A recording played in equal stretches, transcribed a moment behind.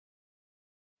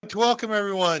to welcome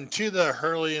everyone to the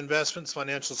Hurley Investments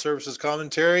Financial Services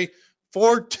Commentary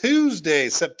for Tuesday,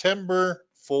 September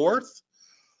 4th.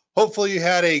 Hopefully you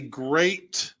had a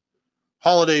great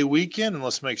holiday weekend, and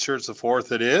let's make sure it's the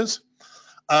 4th. It is.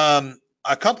 A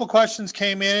couple questions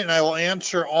came in, and I will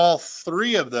answer all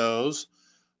three of those.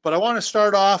 But I want to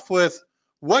start off with,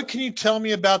 what can you tell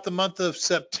me about the month of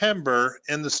September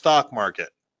in the stock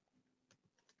market?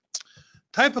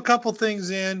 Type a couple things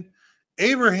in.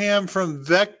 Abraham from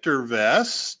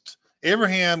VectorVest.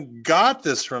 Abraham got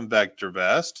this from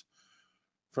VectorVest.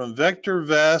 From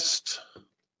VectorVest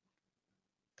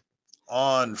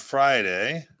on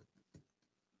Friday,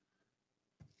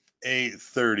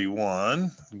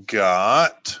 8/31.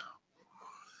 Got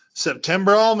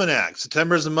September Almanac.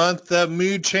 September is a month that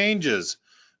mood changes.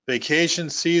 Vacation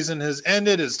season has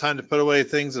ended. It's time to put away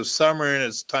things of summer, and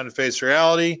it's time to face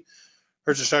reality.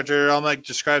 Purchase Structure Almanac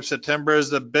describes September as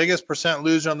the biggest percent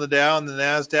loser on the Dow and the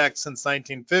NASDAQ since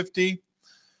 1950.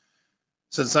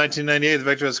 Since 1998, the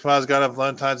VectorVest composite got up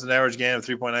 11 times an average gain of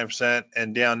 3.9%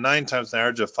 and down 9 times an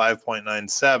average of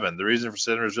 5.97. The reason for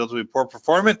September's relatively poor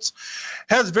performance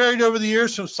has varied over the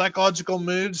years, from psychological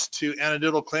moods to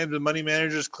anecdotal claims of money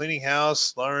managers cleaning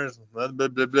house, blah, blah,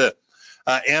 blah, blah.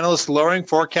 Analysts lowering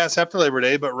forecasts after Labor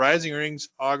Day, but rising earnings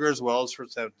augur as well as for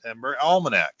September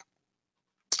Almanac.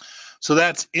 So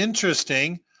that's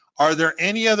interesting. Are there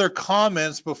any other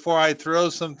comments before I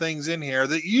throw some things in here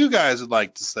that you guys would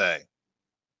like to say?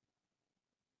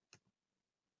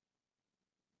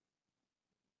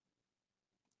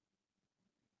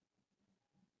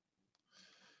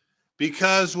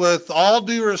 Because with all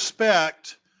due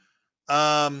respect,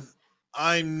 I'm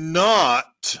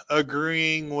not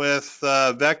agreeing with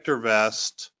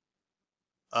VectorVest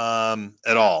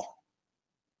at all.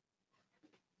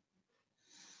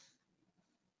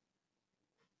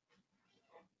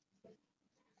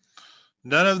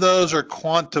 None of those are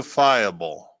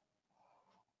quantifiable.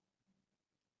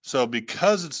 So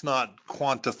because it's not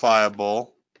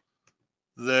quantifiable,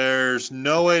 there's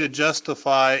no way to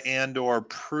justify and or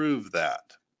prove that.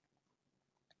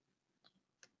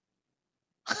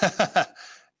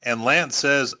 And Lance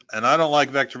says, and I don't like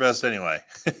VectorVest anyway.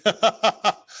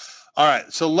 All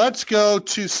right, so let's go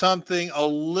to something a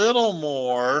little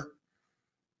more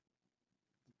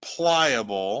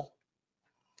pliable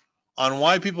on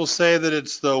why people say that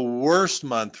it's the worst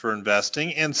month for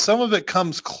investing, and some of it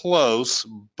comes close,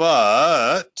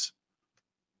 but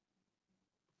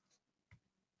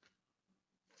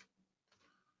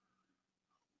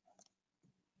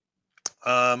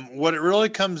what it really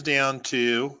comes down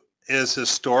to is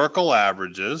historical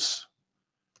averages.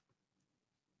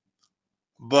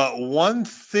 But one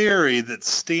theory that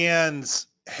stands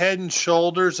head and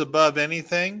shoulders above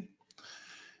anything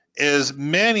is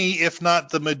many, if not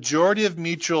the majority of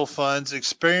mutual funds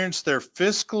experience their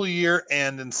fiscal year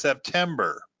end in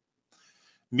September.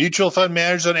 Mutual fund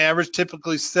managers on average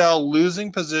typically sell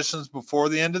losing positions before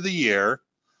the end of the year.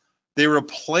 They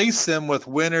replace them with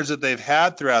winners that they've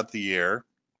had throughout the year.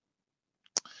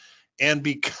 And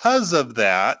because of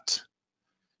that,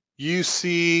 you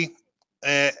see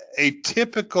a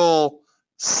typical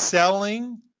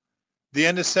selling the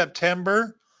end of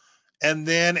September, and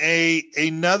then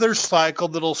another cycle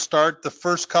that'll start the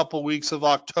first couple weeks of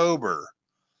October,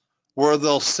 where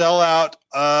they'll sell out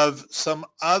of some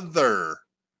other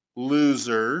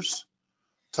losers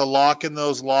to lock in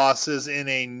those losses in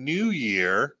a new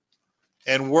year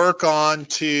and work on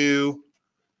to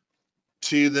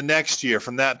the next year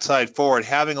from that side forward,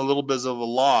 having a little bit of a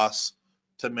loss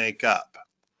to make up.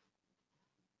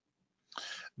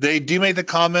 They do make the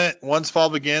comment, once fall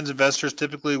begins, investors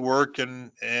typically work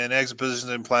in exit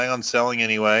positions and planning on selling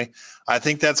anyway. I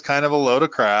think that's kind of a load of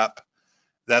crap.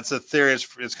 That's a theory.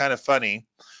 It's kind of funny.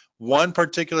 One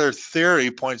particular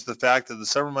theory points to the fact that the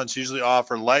summer months usually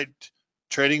offer light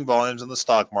trading volumes in the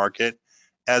stock market,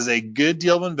 as a good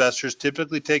deal of investors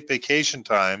typically take vacation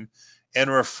time and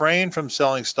refrain from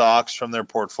selling stocks from their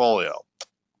portfolio.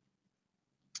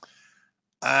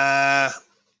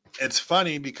 It's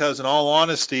funny because, in all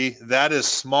honesty, that is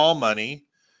small money.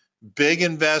 Big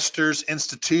investors,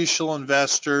 institutional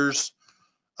investors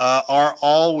are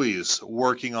always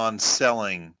working on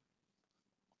selling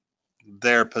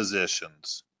their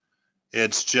positions.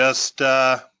 It's just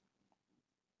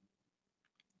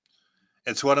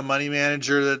it's what a money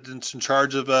manager that's in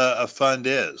charge of a fund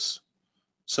is.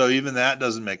 So even that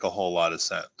doesn't make a whole lot of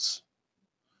sense.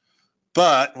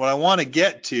 But what I want to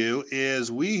get to is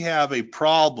we have a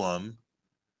problem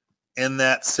in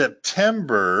that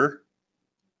September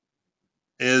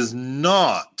is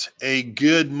not a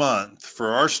good month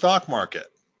for our stock market.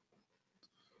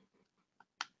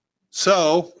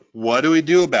 So What do we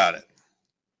do about it?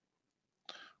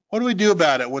 What do we do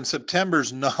about it when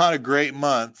September's not a great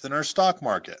month in our stock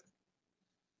market?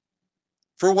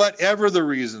 For whatever the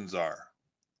reasons are.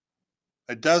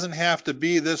 It doesn't have to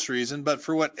be this reason, but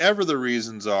for whatever the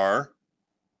reasons are,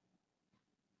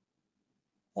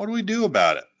 what do we do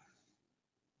about it?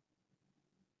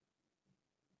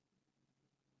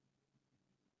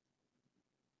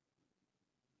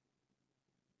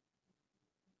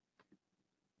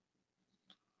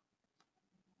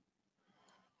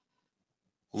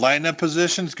 Lighten up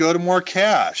positions, go to more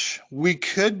cash. We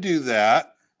could do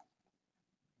that.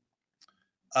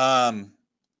 But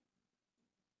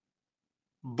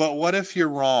what if you're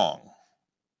wrong?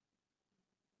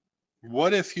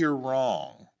 What if you're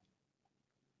wrong?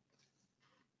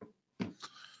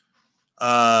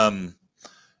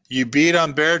 You beat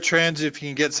on bear trends if you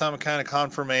can get some kind of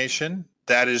confirmation.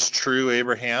 That is true,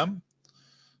 Abraham.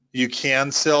 You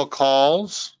can sell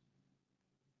calls.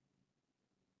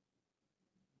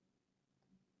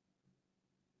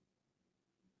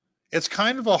 It's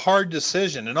kind of a hard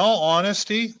decision. In all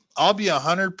honesty, I'll be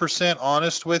 100%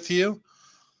 honest with you.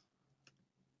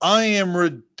 I am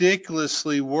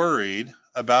ridiculously worried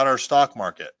about our stock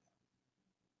market.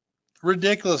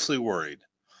 Ridiculously worried.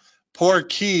 Poor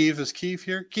Keeve, is Keeve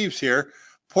here? Keeve's here.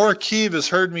 Poor Keeve has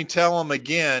heard me tell him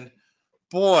again,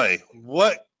 boy,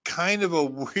 what kind of a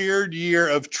weird year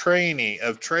of trading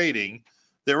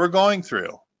that we're going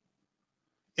through.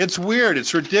 It's weird.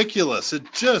 It's ridiculous.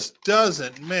 It just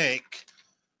doesn't make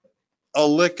a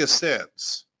lick of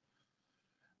sense.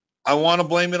 I want to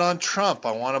blame it on Trump.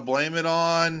 I want to blame it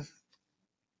on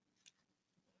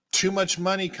too much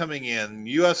money coming in.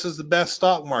 U.S. is the best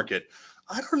stock market.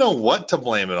 I don't know what to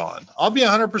blame it on. I'll be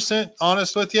 100%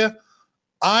 honest with you.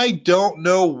 I don't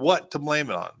know what to blame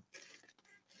it on.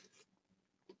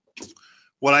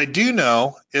 What I do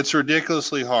know, it's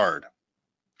ridiculously hard.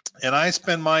 And I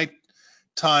spend my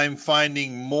time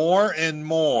finding more and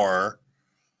more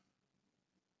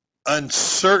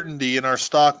uncertainty in our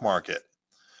stock market.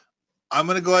 I'm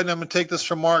going to go ahead and I'm going to take this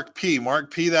from Mark P.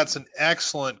 Mark P, that's an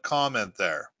excellent comment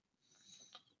there.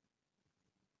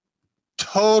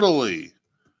 Totally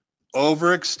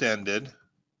overextended.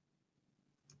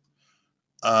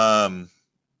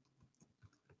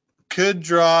 Could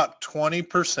drop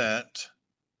 20%,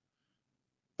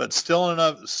 but still in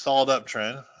a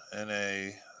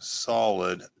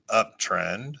solid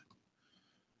uptrend,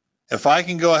 If I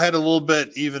can go ahead a little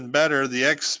bit even better, the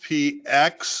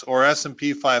XPX or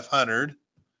S&P 500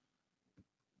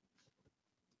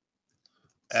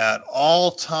 at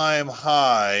all-time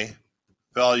high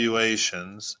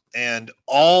valuations and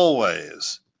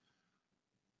always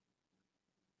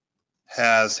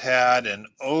has had an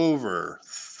over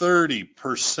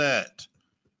 30%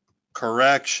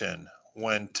 correction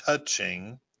when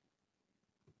touching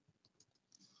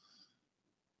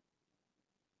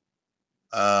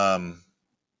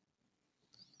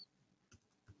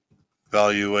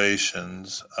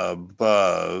valuations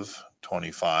above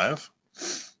 25.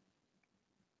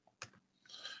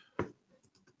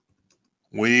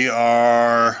 We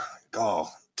are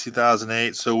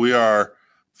 2008, so we are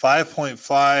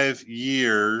 5.5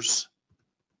 years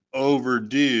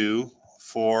overdue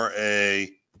for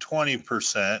a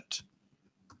 20%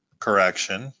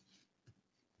 correction.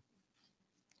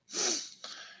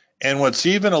 And what's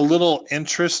even a little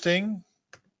interesting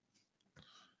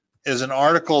is an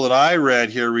article that I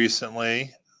read here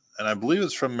recently, and I believe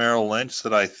it's from Merrill Lynch,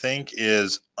 that I think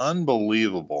is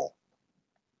unbelievable.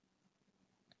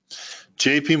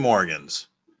 JP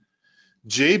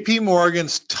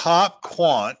Morgan's top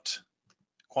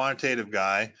quantitative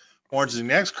guy warns the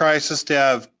next crisis to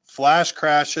have flash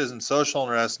crashes and social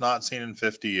unrest not seen in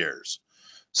 50 years.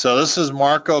 So this is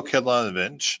Marko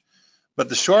Kilanovich. But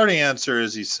the short answer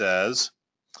is, he says,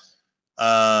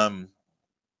 where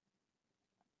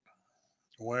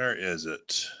is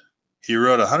it? He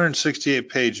wrote a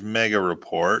 168-page mega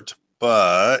report,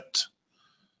 but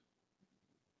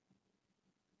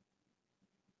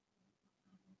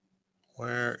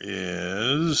where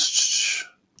is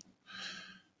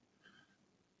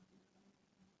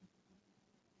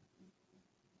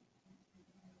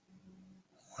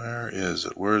it? Where is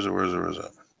it?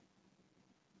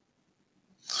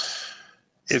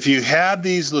 If you had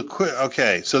these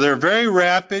okay, so there are very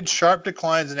rapid, sharp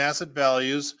declines in asset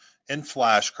values and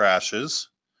flash crashes.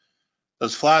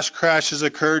 Those flash crashes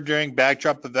occurred during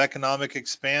backdrop of economic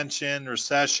expansion,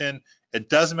 recession. It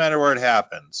doesn't matter where it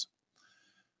happens.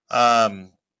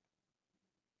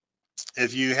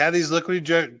 If you had these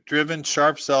liquidity-driven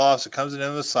sharp sell-offs, it comes at the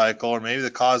end of the cycle, or maybe the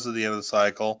cause of the end of the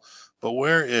cycle. But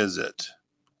where is it?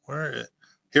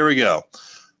 Here we go.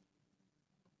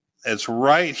 it's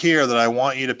right here that I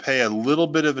want you to pay a little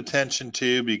bit of attention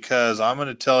to, because I'm going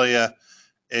to tell you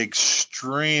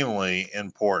extremely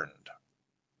important.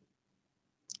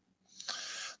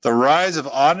 The rise of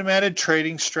automated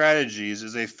trading strategies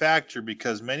is a factor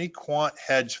because many quant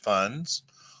hedge funds,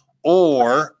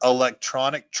 or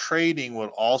electronic trading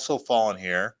would also fall in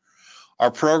here,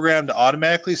 are programmed to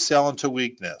automatically sell into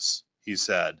weakness, he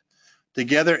said.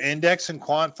 Together, index and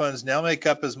quant funds now make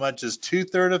up as much as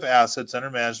 2/3 of assets under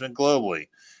management globally,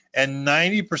 and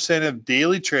 90% of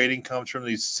daily trading comes from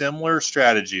these similar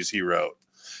strategies, he wrote,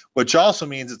 which also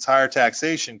means it's higher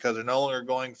taxation because they're no longer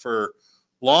going for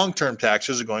long-term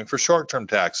taxes, they're going for short-term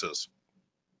taxes.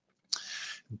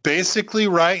 Basically,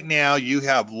 right now, you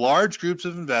have large groups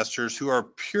of investors who are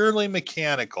purely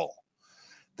mechanical.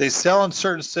 They sell on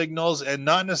certain signals and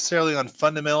not necessarily on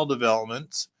fundamental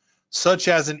developments, such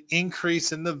as an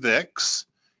increase in the VIX,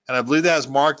 and I believe that was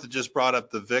Mark that just brought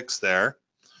up the VIX there,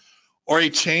 or a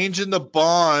change in the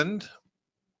bond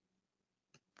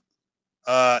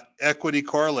equity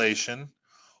correlation,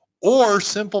 or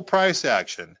simple price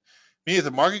action. Meaning if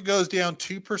the market goes down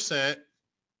 2%,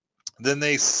 then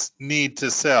they need to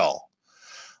sell.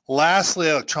 Lastly,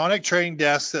 electronic trading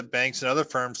desks at banks and other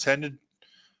firms tend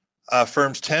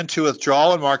to withdraw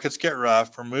when markets get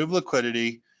rough, remove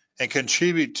liquidity, and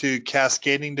contribute to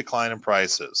cascading decline in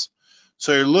prices.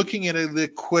 So you're looking at a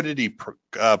liquidity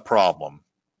problem.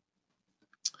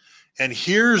 And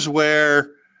here's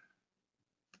where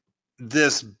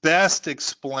this best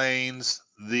explains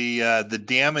the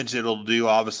damage it'll do,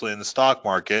 obviously, in the stock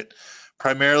market,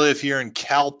 primarily if you're in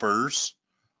CalPERS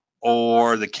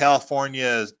or the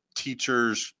California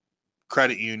Teachers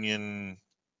Credit Union.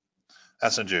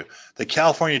 That's not true. The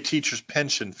California Teachers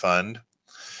Pension Fund.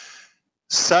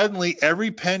 Suddenly,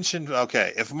 every pension,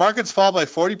 if markets fall by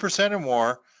 40% or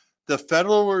more, the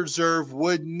Federal Reserve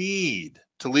would need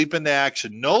to leap into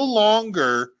action. No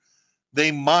longer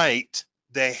they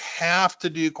have to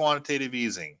do quantitative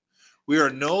easing. We are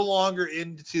no longer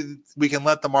we can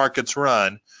let the markets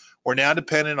run. We're now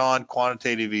dependent on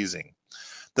quantitative easing.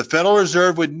 The Federal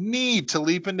Reserve would need to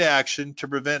leap into action to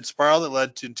prevent spiral that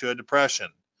led into a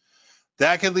depression.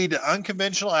 That could lead to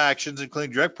unconventional actions,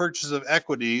 including direct purchase of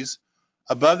equities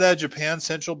above that Japan's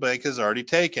central bank has already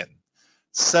taken.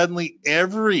 Suddenly,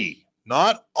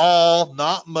 not all,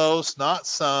 not most, not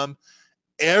some,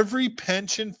 every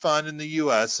pension fund in the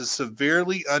U.S. is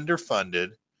severely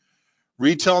underfunded.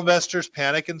 Retail investors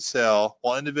panic and sell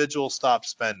while individuals stop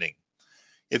spending.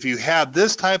 If you have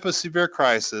this type of severe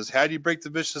crisis, how do you break the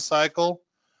vicious cycle?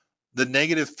 The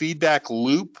negative feedback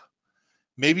loop?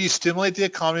 Maybe you stimulate the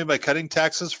economy by cutting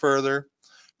taxes further,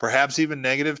 perhaps even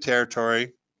negative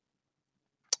territory.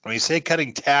 When you say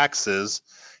cutting taxes,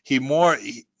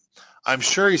 I'm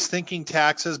sure he's thinking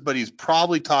taxes, but he's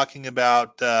probably talking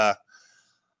about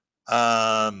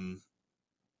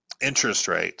interest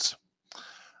rates.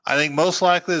 I think most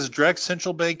likely is direct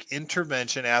central bank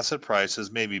intervention, asset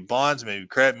prices, maybe bonds, maybe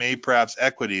credit, maybe perhaps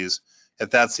equities,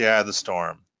 if that's the eye of the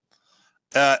storm.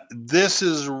 This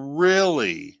is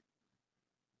really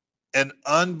an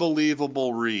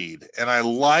unbelievable read, and I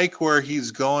like where he's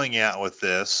going at with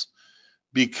this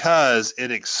because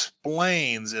it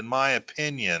explains, in my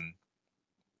opinion,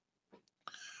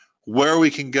 where we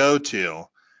can go to,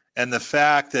 and the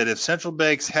fact that if central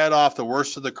banks head off the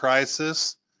worst of the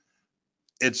crisis,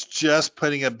 it's just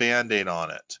putting a Band-Aid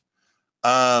on it.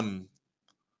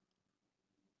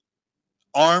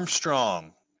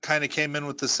 Armstrong kind of came in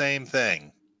with the same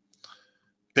thing,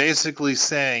 basically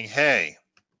saying, hey,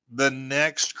 the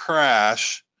next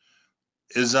crash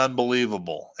is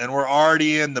unbelievable. And we're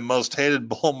already in the most hated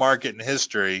bull market in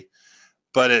history,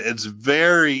 but it's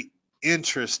very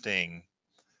interesting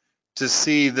to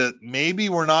see that maybe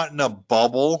we're not in a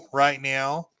bubble right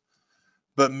now,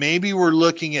 but maybe we're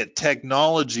looking at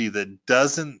technology that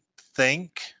doesn't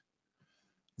think,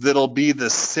 that'll be the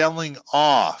selling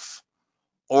off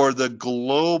or the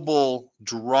global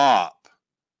drop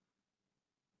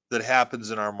that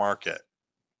happens in our market.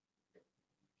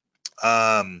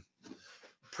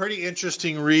 Pretty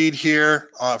interesting read here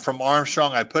from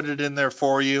Armstrong. I put it in there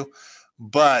for you,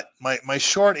 but my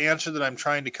short answer that I'm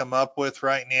trying to come up with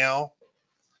right now,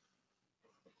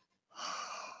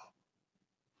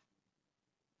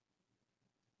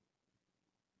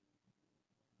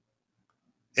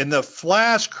 in the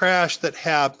flash crash that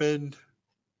happened,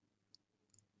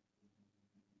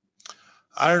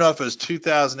 I don't know if it was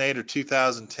 2008 or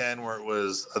 2010, where it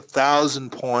was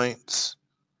 1,000 points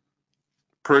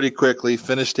pretty quickly,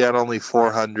 finished at only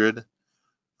 400.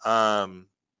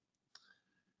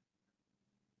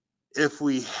 If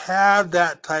we have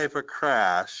that type of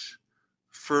crash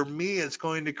for me, it's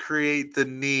going to create the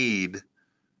need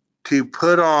to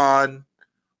put on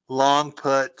long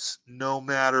puts no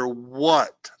matter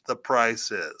what the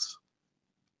price is.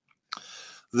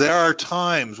 There are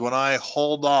times when I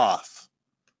hold off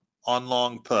on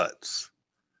long puts.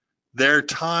 There are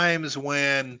times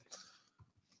when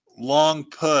long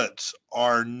puts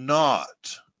are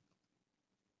not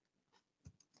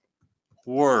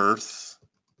worth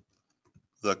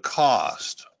the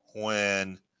cost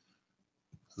when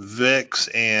VIX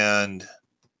and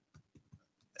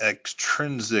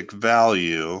extrinsic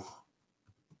value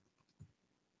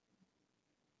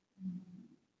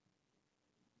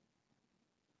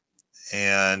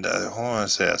and hold on, it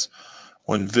says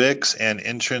when VIX and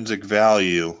intrinsic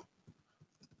value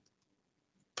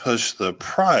push the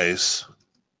price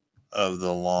of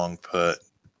the long put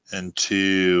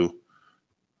into,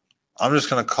 I'm just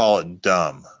going to call it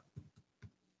dumb.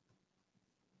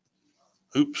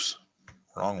 Oops,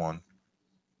 wrong one.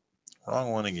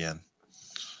 Wrong one again.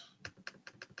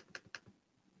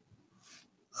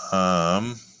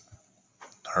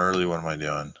 Hurley, what am I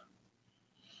doing?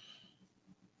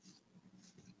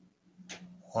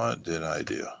 What did I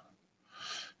do?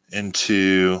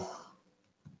 Into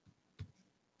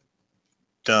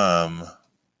dumb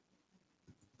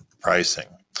pricing.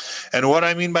 And what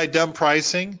I mean by dumb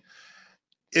pricing,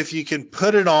 if you can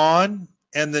put it on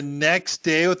and the next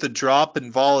day with the drop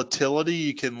in volatility,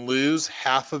 you can lose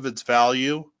half of its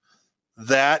value,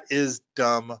 that is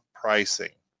dumb pricing.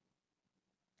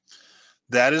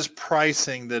 That is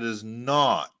pricing that is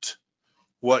not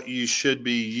what you should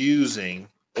be using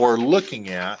or looking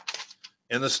at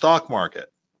in the stock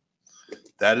market.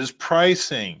 That is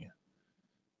pricing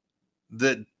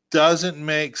that doesn't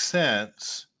make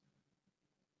sense,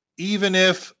 even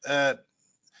if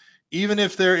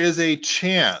there is a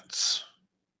chance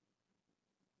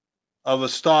of a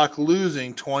stock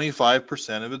losing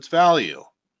 25% of its value.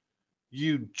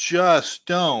 You just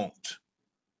don't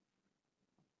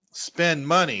spend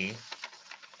money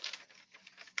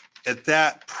at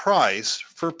that price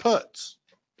for puts.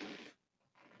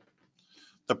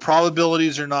 The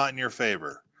probabilities are not in your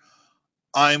favor.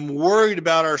 I'm worried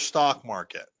about our stock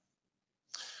market.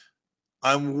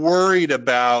 I'm worried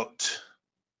about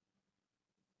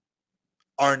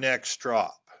our next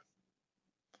drop.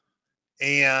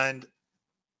 And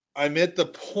I'm at the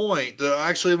point that,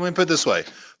 actually, let me put it this way.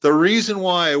 The reason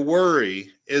why I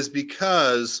worry is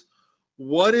because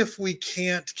what if we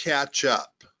can't catch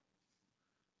up?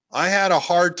 I had a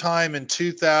hard time in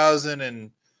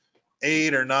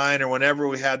 2008 or 9 or whenever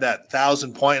we had that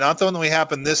 1,000 point, not the one that we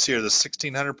happened this year, the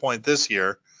 1,600 point this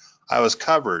year, I was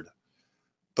covered.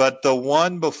 But the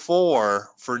one before,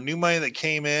 for new money that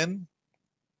came in,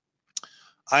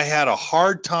 I had a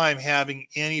hard time having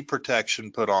any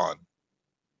protection put on.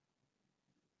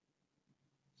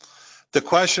 The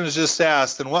question is just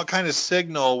asked, and what kind of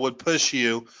signal would push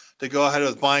you to go ahead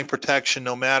with buying protection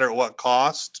no matter at what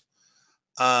cost?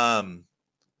 The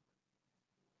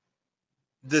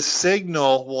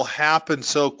signal will happen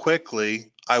so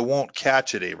quickly, I won't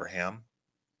catch it, Abraham.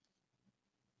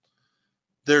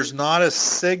 There's not a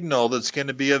signal that's going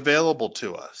to be available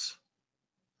to us.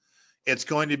 It's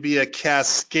going to be a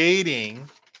cascading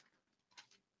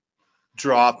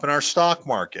drop in our stock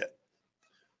market.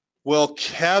 Well,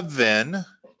 Kevin,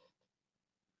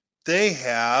 they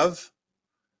have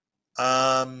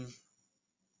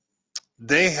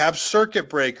circuit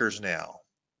breakers now.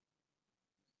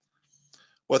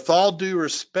 With all due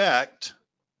respect,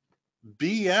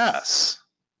 BS.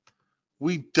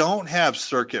 We don't have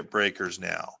circuit breakers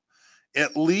now.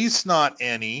 At least not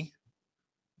any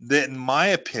that, in my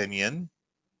opinion,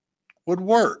 would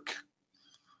work.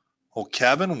 Well,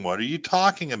 Kevin, what are you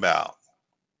talking about?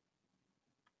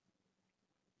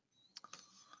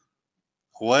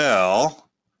 Well,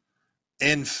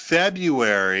 in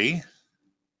February,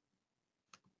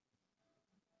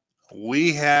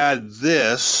 we had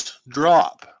this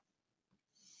drop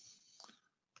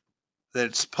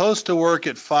that's supposed to work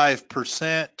at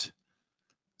 5%,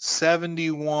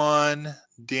 71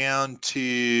 down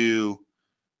to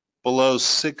below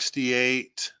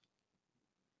 68.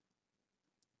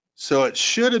 So it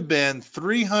should have been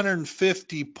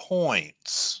 350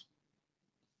 points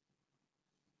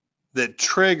that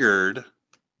triggered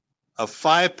a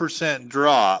 5%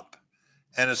 drop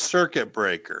and a circuit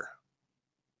breaker.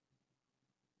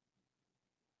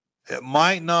 It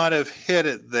might not have hit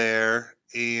it there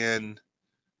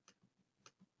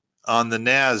on the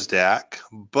NASDAQ,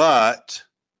 but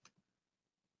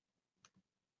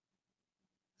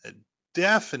it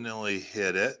definitely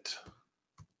hit it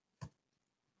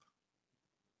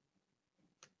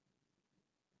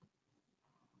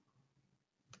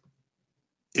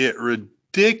It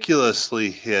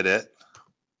ridiculously hit it.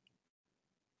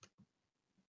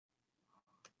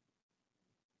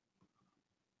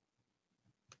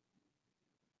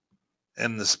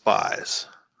 And the SPYs.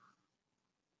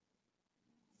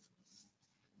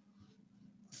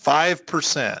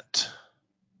 5%.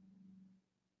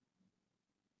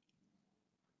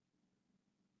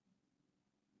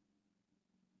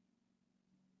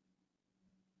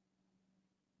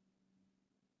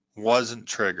 Wasn't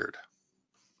triggered.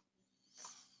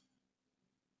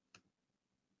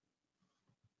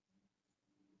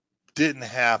 Didn't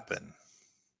happen.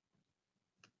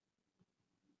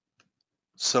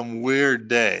 Some weird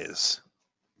days.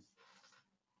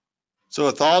 So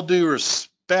with all due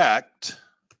respect,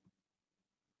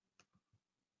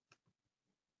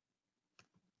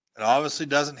 it obviously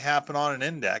doesn't happen on an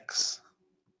index.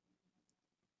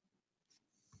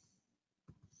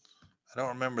 I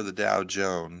don't remember the Dow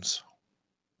Jones.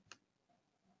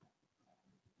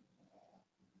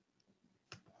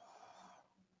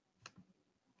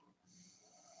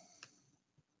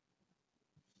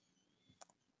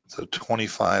 So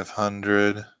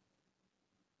 2,500.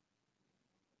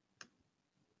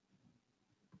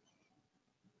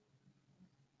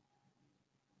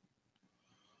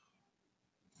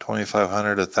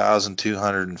 2,500,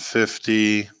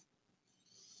 1,250.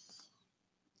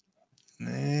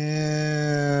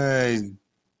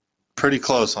 Pretty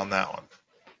close on that one.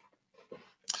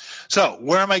 So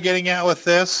where am I getting at with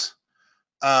this?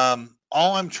 All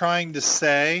I'm trying to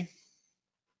say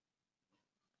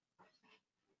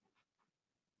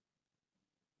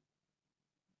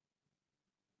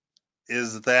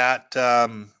is that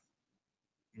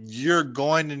you're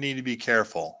going to need to be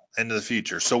careful into the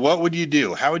future. So what would you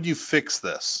do? How would you fix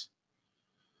this?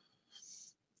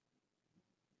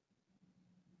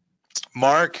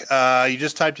 Mark, you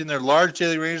just typed in there, large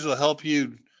daily ranges will help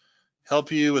you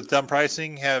with dumb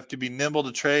pricing, have to be nimble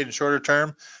to trade in shorter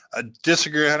term.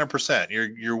 Disagree 100%.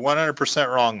 You're 100%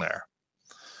 wrong there.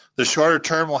 The shorter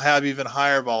term will have even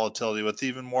higher volatility with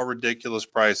even more ridiculous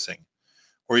pricing,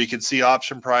 where you can see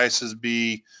option prices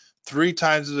be 3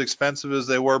 times as expensive as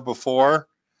they were before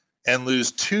and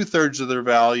lose 2/3 of their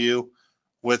value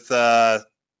with a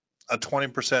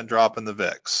 20% drop in the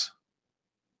VIX.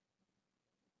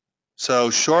 So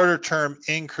shorter term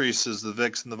increases the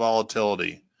VIX and the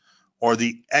volatility, or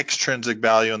the extrinsic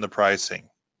value in the pricing.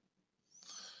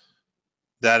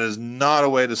 That is not a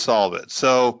way to solve it.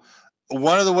 So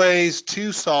one of the ways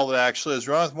to solve it actually is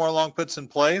run with more long puts in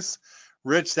place.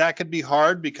 Rich, that could be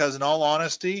hard because in all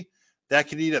honesty, that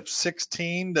could eat up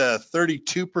 16 to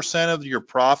 32% of your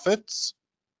profits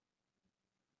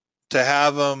to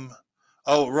have them.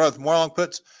 Oh, run with more long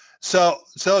puts. So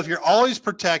if you're always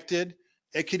protected,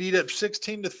 it could eat up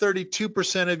 16 to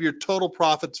 32% of your total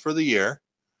profits for the year,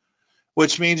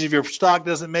 which means if your stock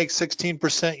doesn't make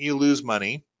 16%, you lose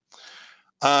money.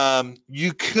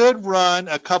 You could run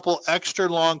a couple extra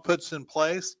long puts in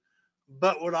place,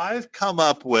 but what I've come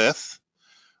up with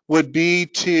would be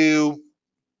to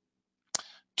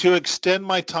extend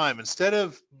my time. Instead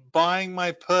of buying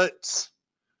my puts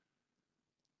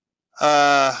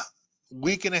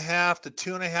week and a half to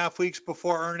 2.5 weeks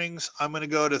before earnings, I'm going to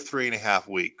go to 3.5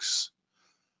 weeks.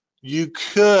 You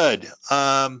could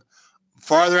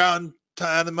farther out in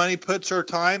the money puts or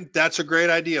time. That's a great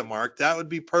idea, Mark. That would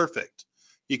be perfect.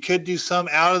 You could do some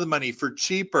out of the money for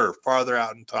cheaper farther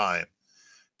out in time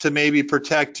to maybe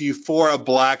protect you for a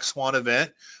black swan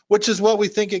event, which is what we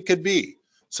think it could be.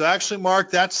 So actually,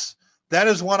 Mark, that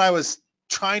is what I was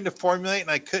trying to formulate and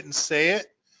I couldn't say it,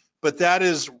 but that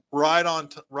is right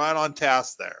on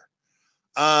task there.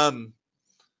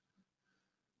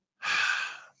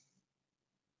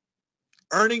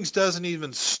 Earnings doesn't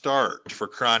even start, for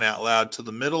crying out loud, till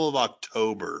the middle of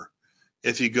October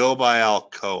if you go by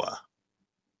Alcoa.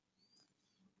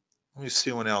 Let me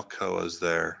see when Alcoa is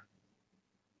there.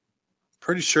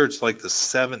 Pretty sure it's like the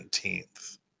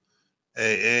 17th.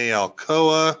 AA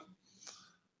Alcoa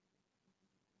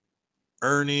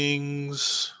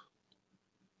earnings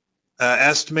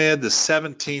estimated the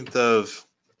 17th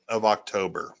of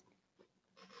October.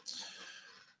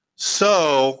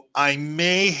 So I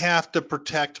may have to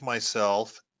protect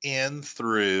myself in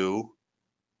through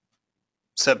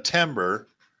September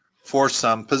for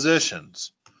some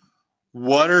positions.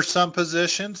 What are some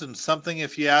positions? And something,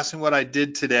 if you ask me what I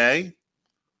did today,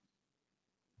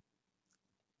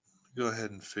 go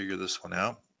ahead and figure this one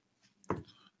out.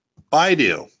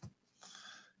 Baidu.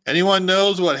 Anyone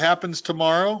knows what happens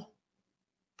tomorrow?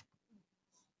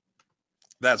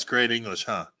 That's great English,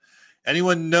 huh?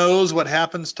 Anyone knows what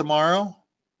happens tomorrow?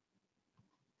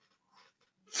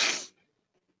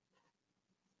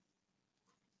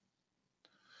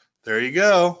 There you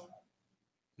go.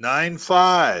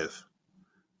 9-5.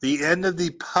 The end of the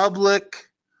public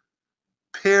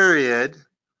period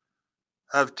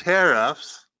of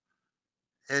tariffs,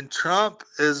 and Trump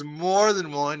is more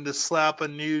than willing to slap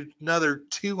another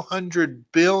 $200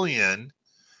 billion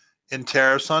in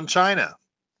tariffs on China.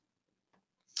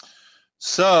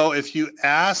 So if you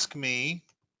ask me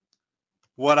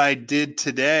what I did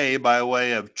today by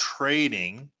way of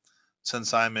trading,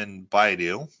 since I'm in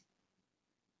Baidu,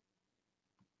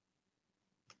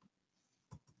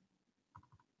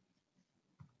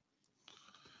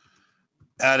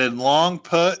 added long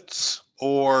puts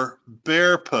or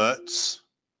bear puts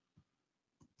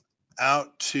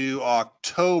out to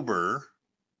October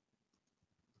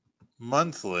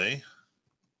monthly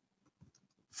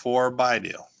for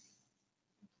Baidu.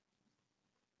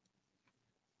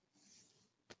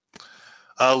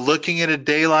 Looking at a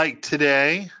day like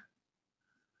today,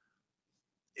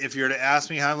 if you're to ask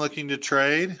me how I'm looking to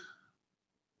trade,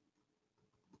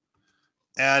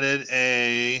 added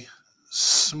a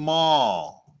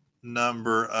small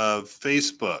number of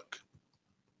Facebook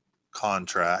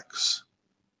contracts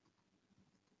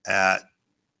at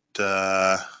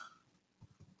the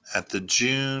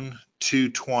June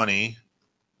 220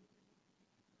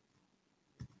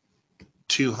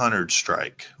 200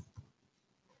 strike.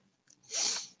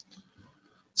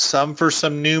 Some for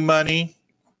some new money,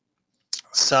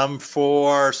 some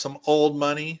for some old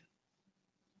money,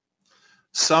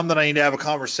 some that I need to have a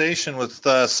conversation with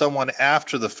someone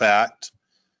after the fact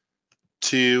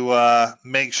to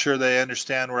make sure they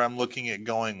understand where I'm looking at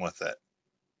going with it.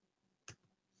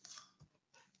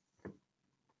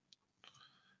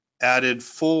 Added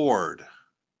Ford,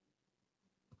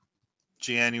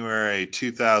 January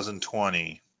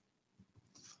 2020,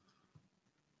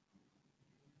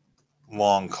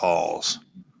 long calls.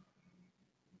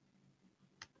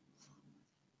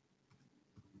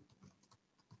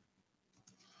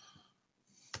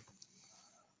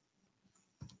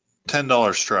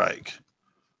 $10 strike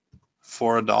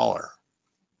for $1.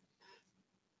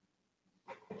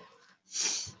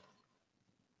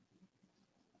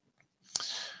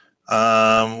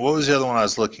 What was the other one I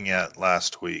was looking at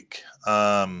last week?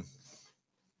 On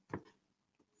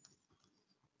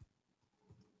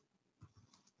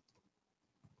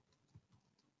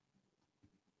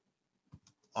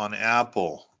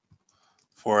Apple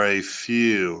for a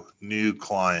few new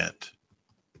client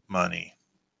money.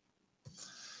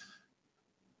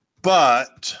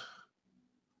 But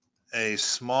a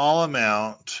small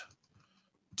amount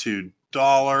to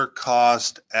dollar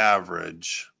cost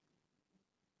average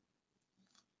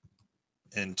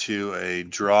into a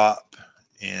drop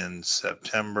in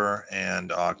September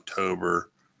and October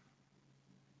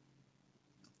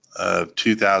of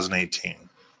 2018.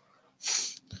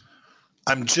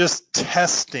 I'm just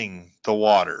testing the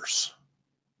waters.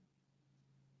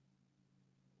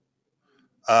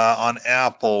 On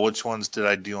Apple, which ones did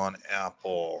I do on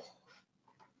Apple?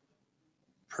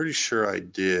 Pretty sure I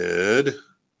did.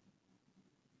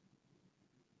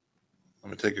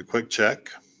 Let me take a quick check.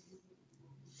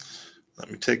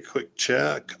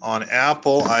 On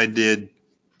Apple, I did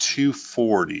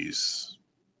 240s.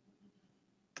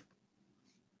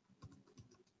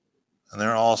 And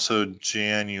they're also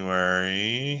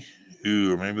January.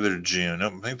 Ooh, or maybe they're June.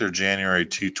 Nope, I think they're January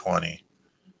 220.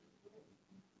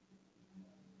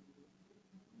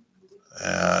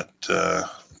 At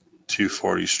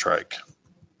 240 strike.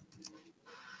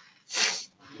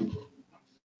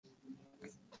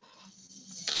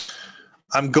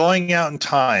 I'm going out in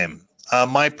time.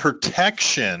 My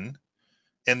protection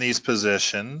in these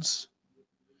positions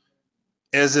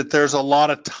is that there's a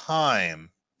lot of time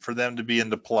for them to be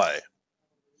into play.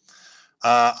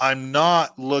 I'm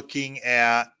not looking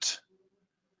at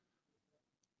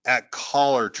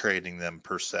collar trading them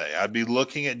per se. I'd be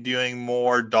looking at doing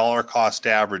more dollar cost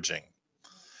averaging,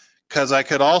 because I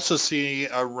could also see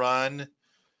a run,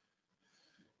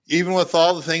 even with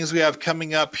all the things we have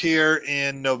coming up here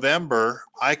in November.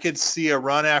 I could see a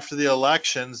run after the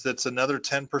elections that's another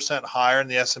 10% higher in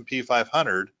the S&P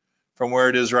 500 from where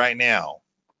it is right now.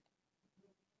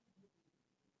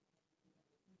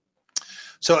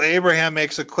 So Abraham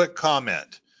makes a quick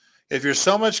comment. If you're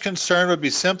so much concerned, it would be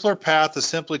a simpler path to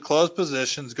simply close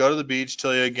positions, go to the beach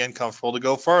till you're again comfortable to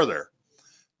go further.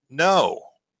 No,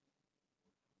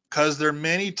 because there are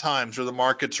many times where the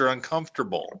markets are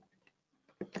uncomfortable.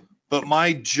 But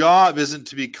my job isn't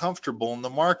to be comfortable in the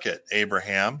market,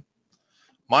 Abraham.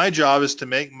 My job is to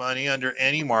make money under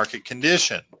any market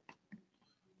condition.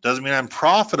 Doesn't mean I'm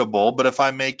profitable, but if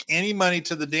I make any money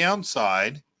to the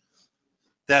downside,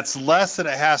 that's less than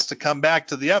it has to come back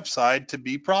to the upside to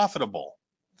be profitable.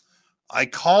 I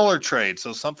collar trade.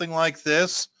 So something like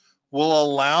this will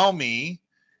allow me,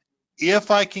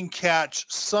 if I can catch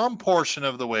some portion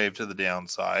of the wave to the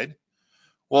downside,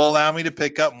 will allow me to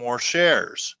pick up more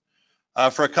shares.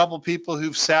 For a couple people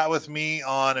who've sat with me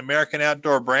on American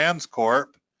Outdoor Brands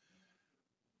Corp,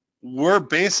 we're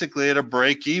basically at a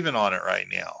break even on it right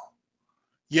now.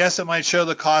 Yes, it might show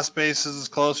the cost basis is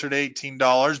closer to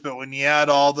 $18, but when you add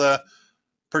all the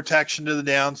protection to the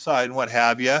downside and what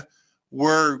have you,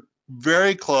 we're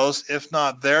very close, if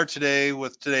not there today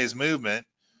with today's movement,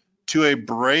 to a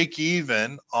break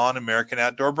even on American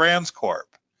Outdoor Brands Corp.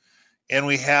 And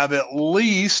we have at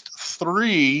least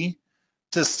 300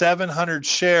 to 700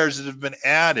 shares that have been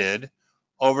added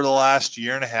over the last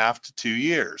year and a half to 2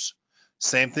 years.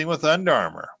 Same thing with Under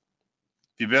Armour.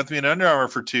 If you've been with me in Under Armour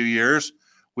for 2 years,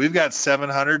 we've got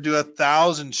 700 to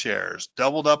 1,000 shares,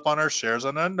 doubled up on our shares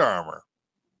on Under Armour.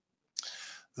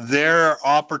 There are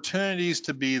opportunities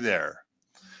to be there.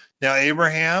 Now,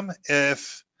 Abraham,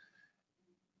 if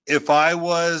I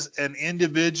was an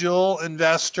individual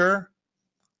investor,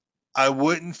 I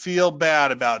wouldn't feel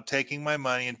bad about taking my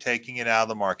money and taking it out of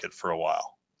the market for a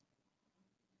while.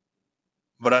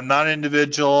 But I'm not an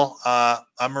individual.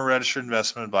 I'm a registered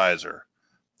investment advisor.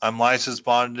 I'm licensed,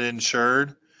 bonded,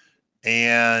 insured,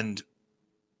 and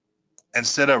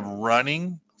instead of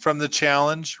running from the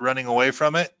challenge, running away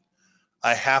from it,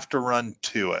 I have to run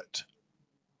to it.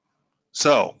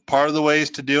 So part of the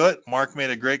ways to do it, Mark made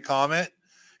a great comment,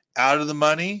 out of the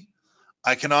money,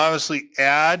 I can obviously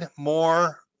add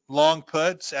more long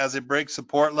puts as it breaks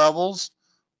support levels,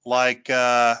 like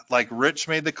Rich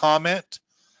made the comment,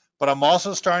 but I'm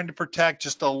also starting to protect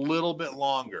just a little bit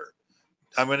longer.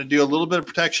 I'm going to do a little bit of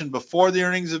protection before the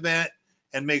earnings event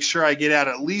and make sure I get out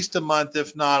at least a month,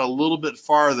 if not a little bit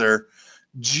farther,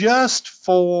 just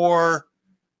for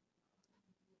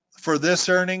this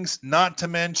earnings, not to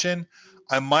mention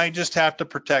I might just have to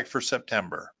protect for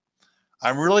September.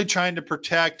 I'm really trying to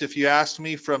protect, if you ask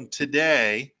me, from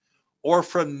today or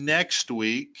from next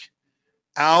week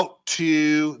out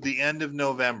to the end of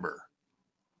November.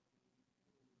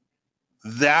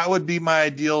 That would be my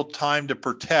ideal time to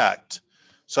protect,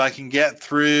 so I can get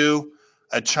through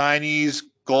a Chinese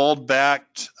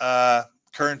gold-backed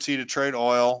currency to trade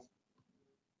oil,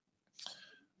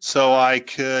 so I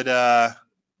could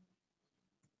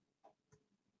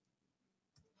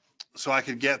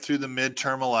get through the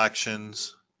midterm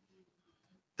elections.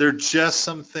 They're just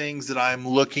some things that I'm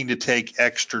looking to take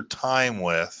extra time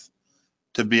with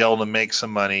to be able to make some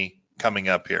money coming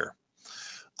up here.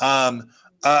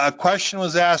 A question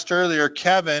was asked earlier,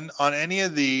 Kevin, on any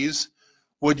of these,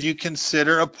 would you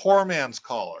consider a poor man's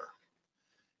collar?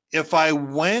 If I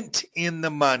went in the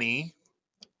money,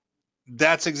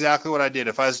 that's exactly what I did.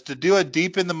 If I was to do a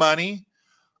deep in the money,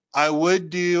 I would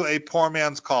do a poor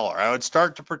man's collar. I would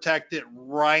start to protect it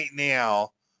right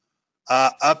now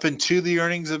up into the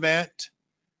earnings event,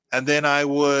 and then I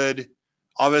would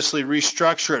obviously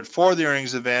restructure it for the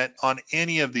earnings event on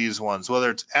any of these ones,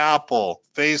 whether it's Apple,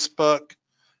 Facebook,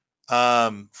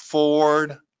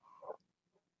 Ford,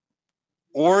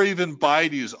 or even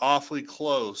Baidu's awfully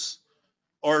close,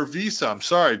 or Visa. I'm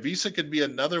sorry, Visa could be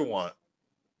another one.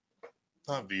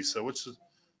 Not Visa.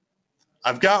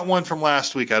 I've got one from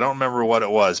last week. I don't remember what it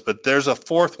was, but there's a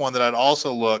fourth one that I'd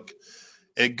also look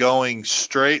at going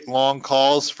straight long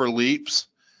calls for leaps,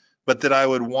 but that I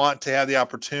would want to have the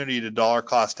opportunity to dollar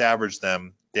cost average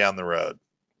them down the road.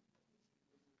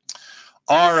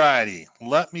 All righty,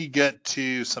 let me get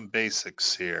to some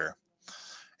basics here.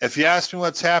 If you ask me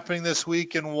what's happening this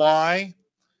week and why,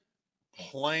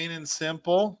 plain and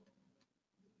simple,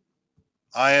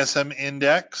 ISM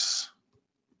index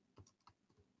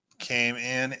came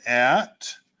in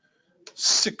at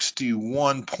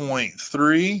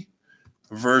 61.3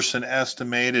 versus an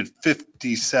estimated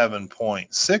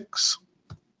 57.6.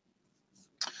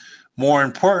 More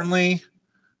importantly,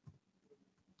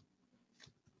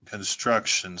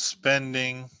 construction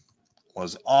spending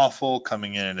was awful,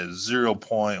 coming in at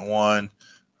 0.1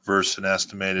 versus an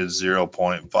estimated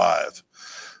 0.5.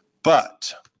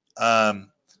 But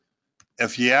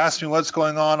if you ask me what's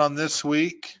going on this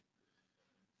week,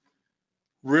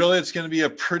 really it's going to be a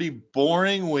pretty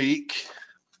boring week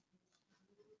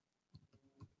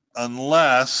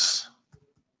unless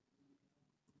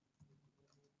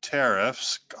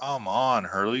tariffs, come on,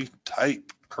 Hurley,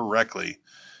 type correctly.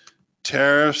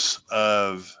 Tariffs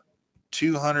of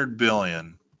 200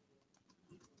 billion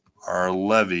are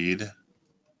levied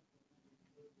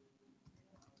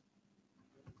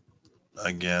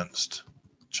against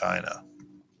China.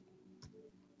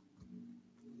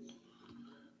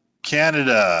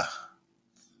 Canada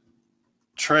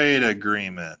trade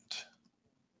agreement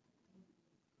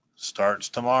Starts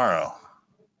tomorrow.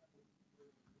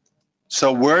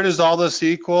 So where does all this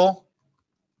equal?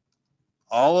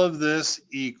 All of this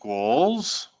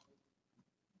equals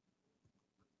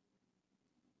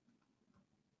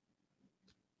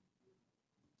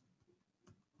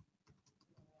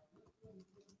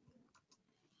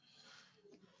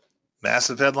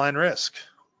massive headline risk.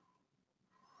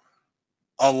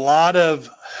 A lot of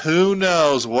who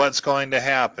knows what's going to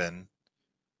happen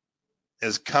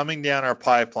is coming down our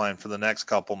pipeline for the next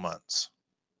couple months.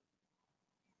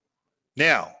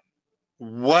 Now,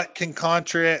 what can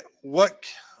what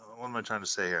am I trying to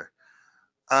say here?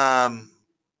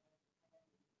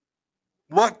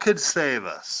 What could save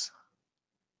us?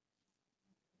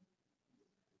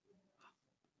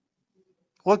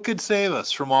 What could save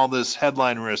us from all this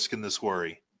headline risk and this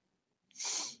worry?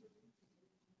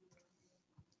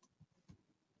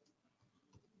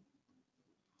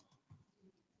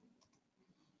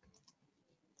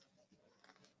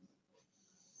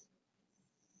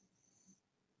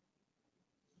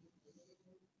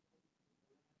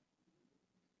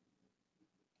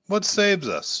 What saves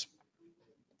us?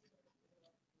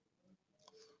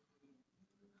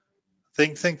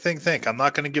 Think. I'm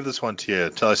not going to give this one to you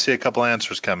until I see a couple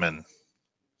answers come in.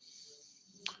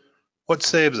 What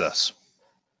saves us?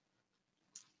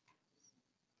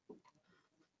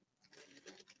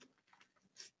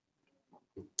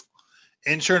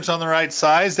 Insurance on the right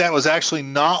size. That was actually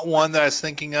not one that I was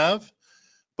thinking of,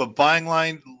 but buying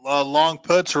long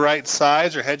puts, right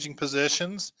size, or hedging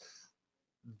positions.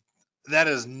 That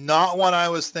is not what I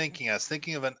was thinking. I was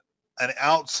thinking of an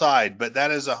outside, but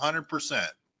that is 100%.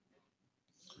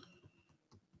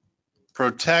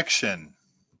 Protection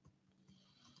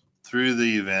through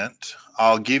the event.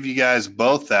 I'll give you guys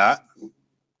both that.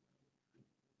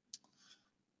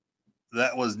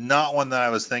 That was not one that I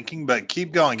was thinking, but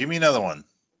keep going. Give me another one.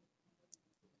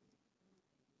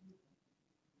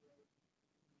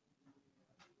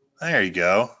 There you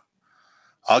go.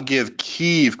 I'll give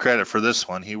Keeve credit for this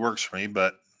one. He works for me,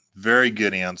 but very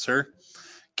good answer.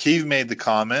 Keeve made the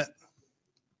comment.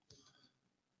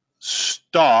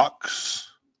 Stocks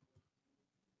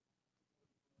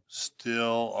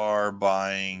still are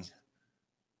buying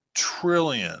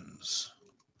trillions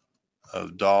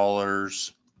of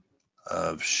dollars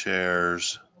of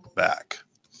shares back.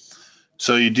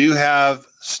 So you do have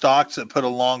stocks that put a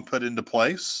long put into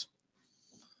place.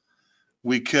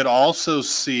 We could also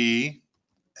see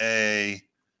a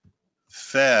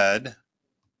Fed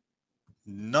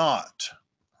not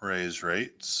raise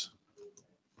rates.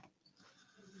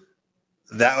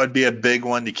 That would be a big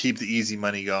one to keep the easy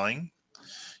money going.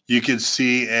 You could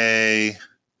see a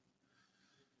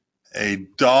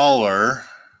dollar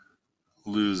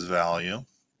lose value.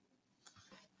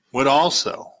 Would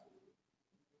also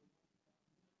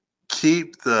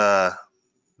keep the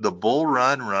bull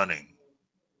run running.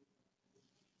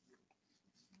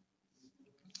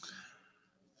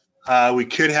 We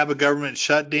could have a government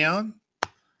shutdown.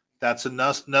 That's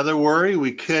another worry.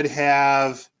 We could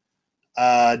have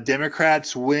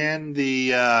Democrats win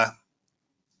the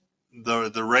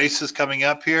races coming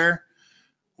up here.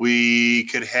 We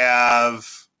could have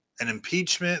an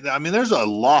impeachment. I mean, there's a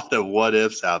lot of what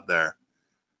ifs out there.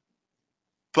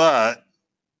 But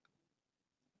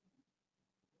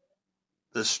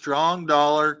the strong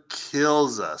dollar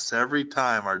kills us every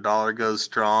time our dollar goes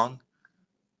strong.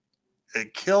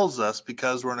 It kills us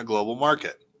because we're in a global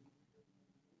market.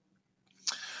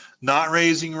 Not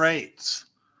raising rates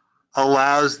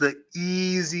allows the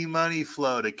easy money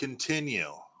flow to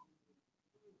continue.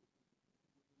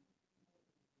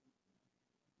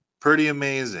 Pretty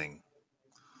amazing.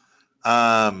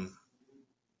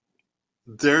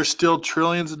 There's still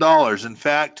trillions of dollars. In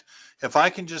fact, if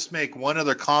I can just make one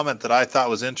other comment that I thought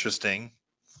was interesting,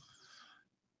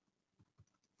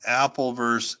 Apple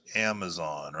versus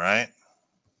Amazon, right?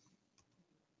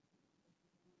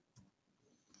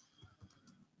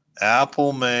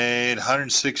 Apple made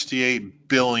 168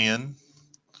 billion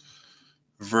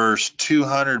versus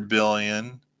 200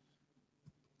 billion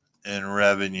in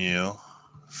revenue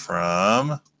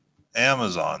from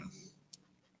Amazon.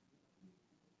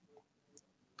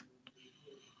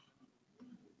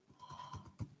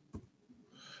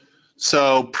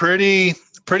 So pretty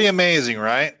amazing,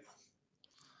 right?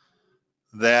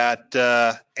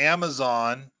 That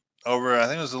Amazon over, I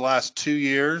think it was the last 2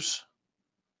 years,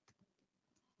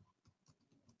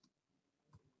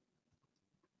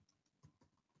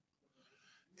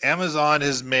 Amazon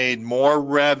has made more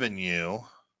revenue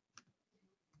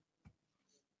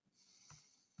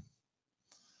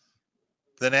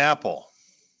than Apple.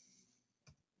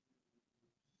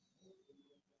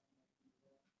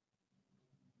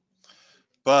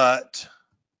 but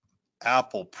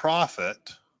Apple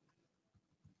profit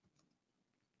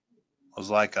was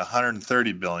like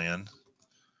 130 billion,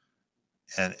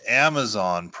 and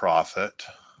Amazon profit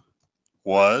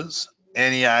was,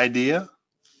 any idea?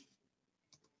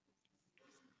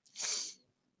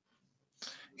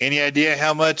 Any idea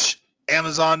how much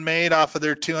Amazon made off of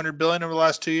their 200 billion over the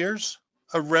last 2 years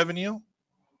of revenue?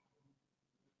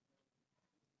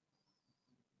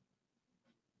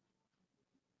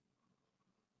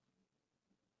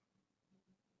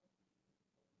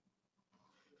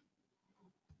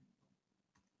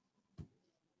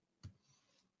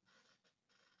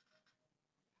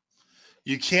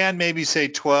 You can maybe say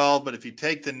 12, but if you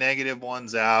take the negative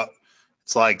ones out,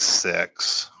 it's like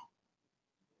 6.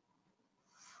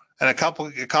 And a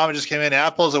comment just came in.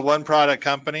 Apple is a one product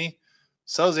company.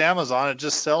 So is Amazon. It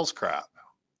just sells crap.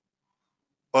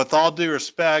 With all due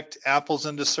respect, Apple's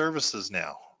into services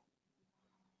now.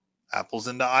 Apple's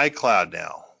into iCloud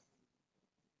now.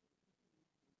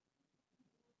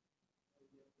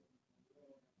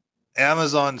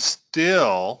 Amazon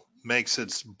still makes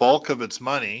its bulk of its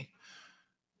money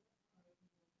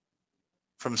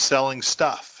from selling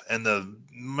stuff and the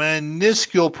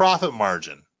minuscule profit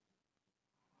margin.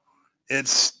 It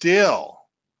still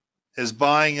is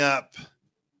buying up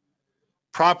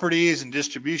properties and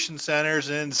distribution centers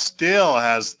and still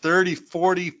has 30,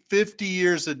 40, 50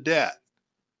 years of debt.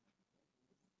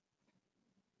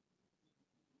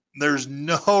 There's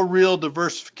no real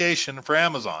diversification for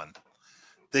Amazon.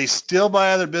 They still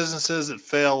buy other businesses that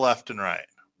fail left and right.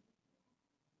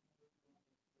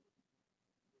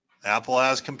 Apple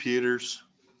has computers.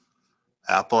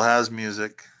 Apple has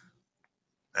music.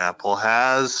 Apple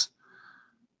has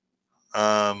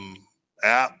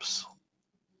apps.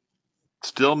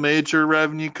 Still major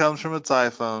revenue comes from its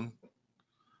iPhone.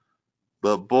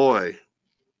 But boy,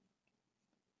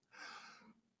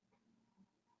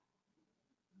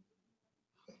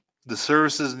 the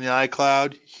services in the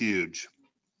iCloud, huge.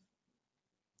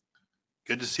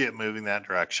 Good to see it moving that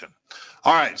direction.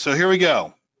 All right, so here we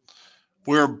go.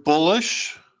 We're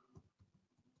bullish.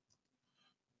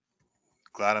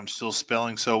 Glad I'm still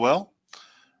spelling so well.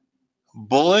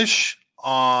 Bullish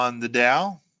on the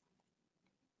Dow.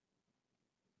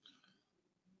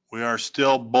 We are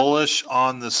still bullish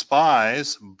on the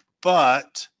SPYs,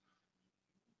 but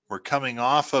we're coming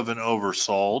off of an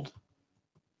oversold.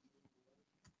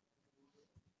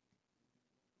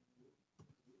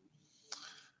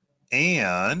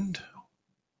 And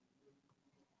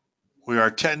we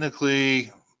are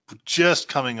technically just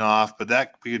coming off, but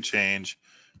that could change.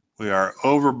 We are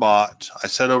overbought. I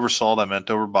said oversold, I meant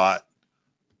overbought.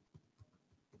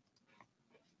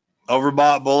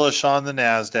 Overbought bullish on the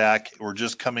NASDAQ. We're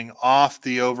just coming off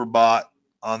the overbought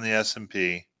on the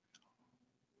S&P.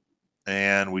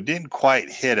 And we didn't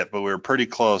quite hit it, but we were pretty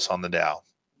close on the Dow.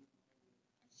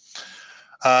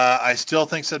 I still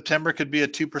think September could be a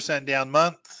 2% down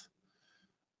month.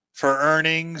 For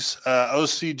earnings,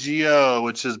 OCGO,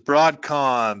 which is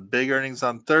Broadcom, big earnings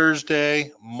on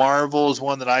Thursday. Marvel is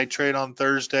one that I trade on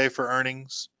Thursday for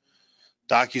earnings.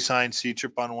 DocuSign,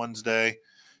 C-Trip on Wednesday.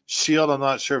 Shield, I'm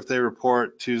not sure if they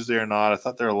report Tuesday or not. I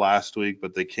thought they were last week,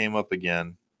 but they came up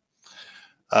again.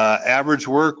 Average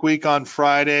work week on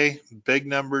Friday, big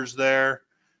numbers there.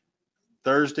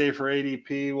 Thursday for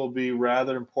ADP will be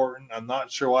rather important. I'm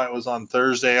not sure why it was on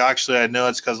Thursday. Actually, I know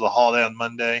it's because of the holiday on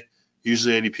Monday.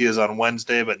 Usually ADP is on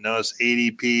Wednesday, but notice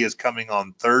ADP is coming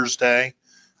on Thursday,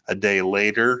 a day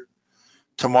later.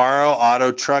 Tomorrow,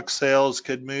 auto truck sales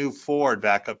could move forward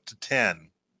back up to 10.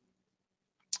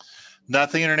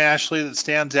 Nothing internationally that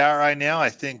stands out right now.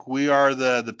 I think we are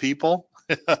the people.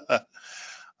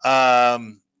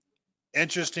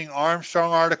 Interesting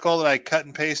Armstrong article that I cut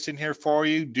and paste in here for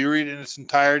you. Do read it in its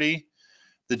entirety.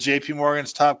 The JP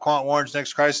Morgan's top quant warns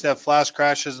next crisis to have flash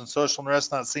crashes and social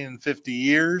unrest not seen in 50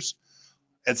 years.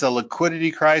 It's a liquidity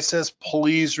crisis.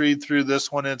 Please read through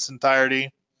this one in its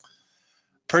entirety.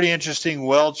 Pretty interesting.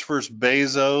 Welch versus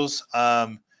Bezos.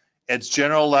 It's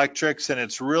General Electrics, and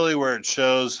it's really where it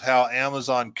shows how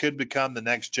Amazon could become the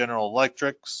next General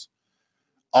Electrics,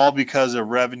 all because of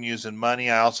revenues and money.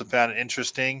 I also found it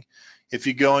interesting. If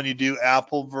you go and you do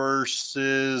Apple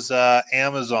versus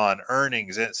Amazon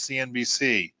earnings at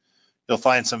CNBC, you'll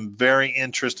find some very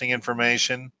interesting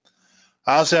information.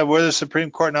 I also have where the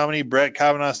Supreme Court nominee Brett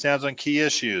Kavanaugh stands on key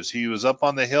issues. He was up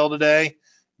on the Hill today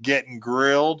getting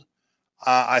grilled.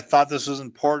 I thought this was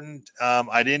important.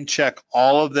 I didn't check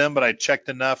all of them, but I checked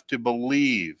enough to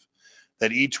believe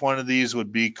that each one of these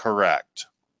would be correct.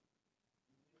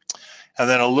 And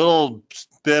then a little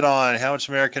bit on how much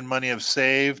American money have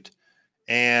saved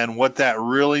and what that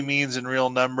really means in real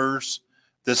numbers.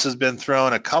 This has been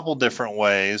thrown a couple different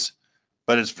ways,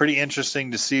 but it's pretty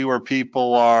interesting to see where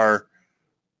people are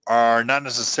not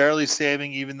necessarily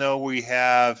saving, even though we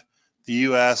have the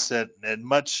U.S. at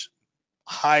much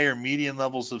higher median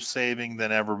levels of saving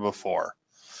than ever before.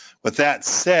 With that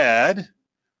said,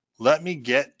 let me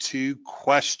get to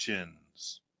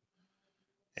questions.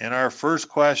 And our first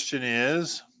question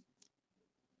is,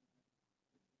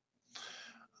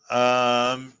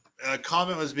 a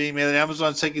comment was being made that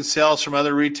Amazon's taking sales from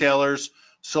other retailers,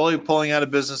 slowly pulling out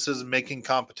of businesses and making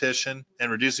competition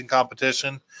and reducing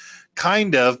competition.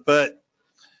 Kind of, but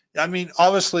I mean,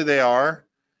 obviously they are,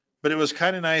 but it was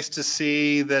kind of nice to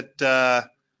see that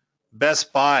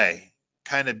Best Buy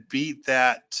kind of beat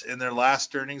that in their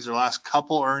last earnings, their last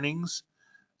couple earnings,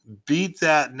 beat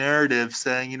that narrative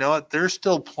saying, you know what, there's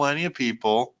still plenty of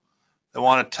people that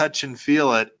want to touch and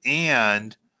feel it,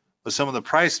 and with some of the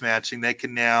price matching, they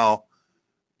can now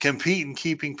compete in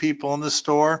keeping people in the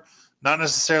store, not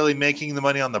necessarily making the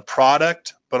money on the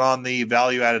product, but on the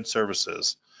value-added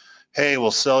services. Hey, we'll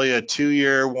sell you a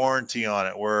 2-year warranty on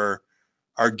it, where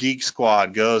our Geek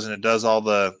Squad goes and it does all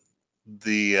the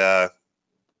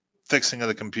fixing of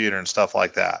the computer and stuff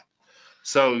like that.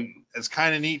 So it's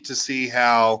kind of neat to see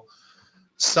how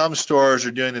some stores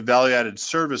are doing the value-added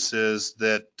services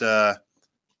that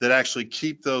actually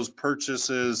keep those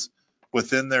purchases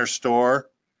within their store,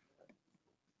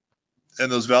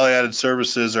 and those value-added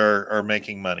services are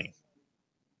making money.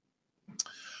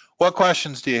 What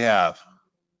questions do you have?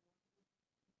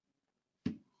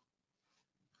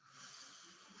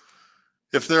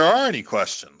 If there are any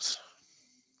questions,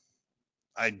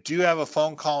 I do have a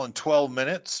phone call in 12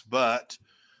 minutes, but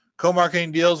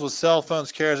co-marketing deals with cell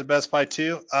phones carriers at Best Buy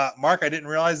too. Mark, I didn't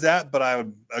realize that, but I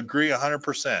would agree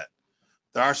 100%.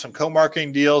 There are some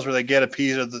co-marketing deals where they get a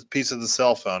piece of the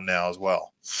cell phone now as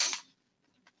well.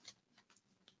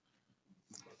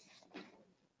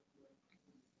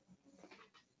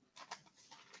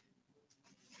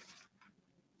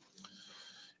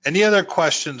 Any other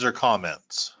questions or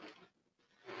comments?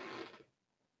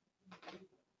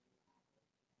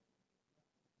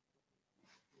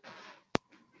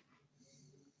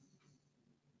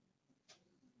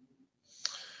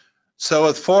 So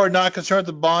with Ford not concerned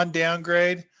with the bond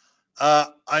downgrade,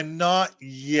 I'm not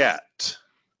yet.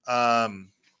 Their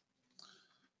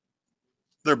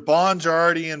bonds are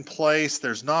already in place.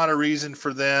 There's not a reason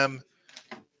for them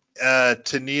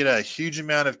to need a huge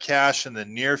amount of cash in the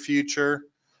near future.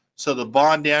 So the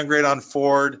bond downgrade on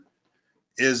Ford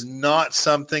is not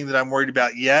something that I'm worried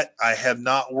about yet. I have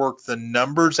not worked the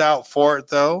numbers out for it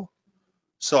though,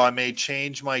 so I may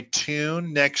change my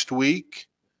tune next week.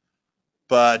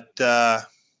 But yeah,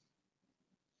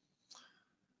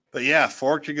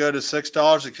 Ford could go to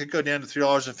 $6. It could go down to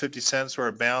 $3.50 where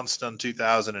it bounced on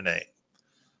 2008.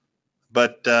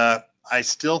 But I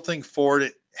still think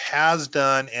Ford has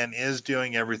done and is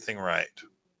doing everything right.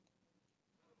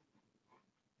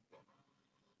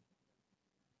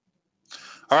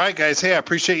 All right, guys. Hey, I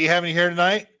appreciate you having me here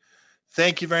tonight.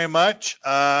 Thank you very much.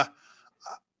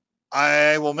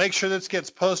 I will make sure this gets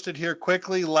posted here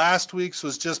quickly. Last week's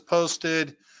was just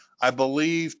posted, I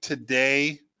believe,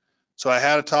 today. So I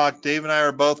had to talk. Dave and I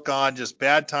are both gone, just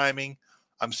bad timing.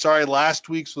 I'm sorry last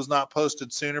week's was not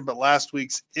posted sooner, but last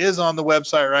week's is on the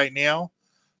website right now.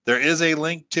 There is a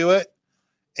link to it,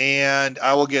 and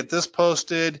I will get this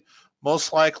posted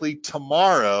most likely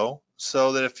tomorrow,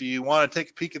 so that if you want to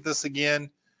take a peek at this again,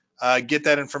 get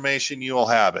that information, you will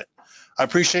have it. I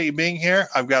appreciate you being here.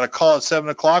 I've got a call at 7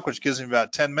 o'clock, which gives me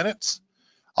about 10 minutes.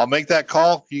 I'll make that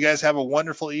call. You guys have a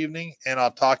wonderful evening, and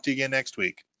I'll talk to you again next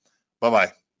week.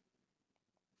 Bye-bye.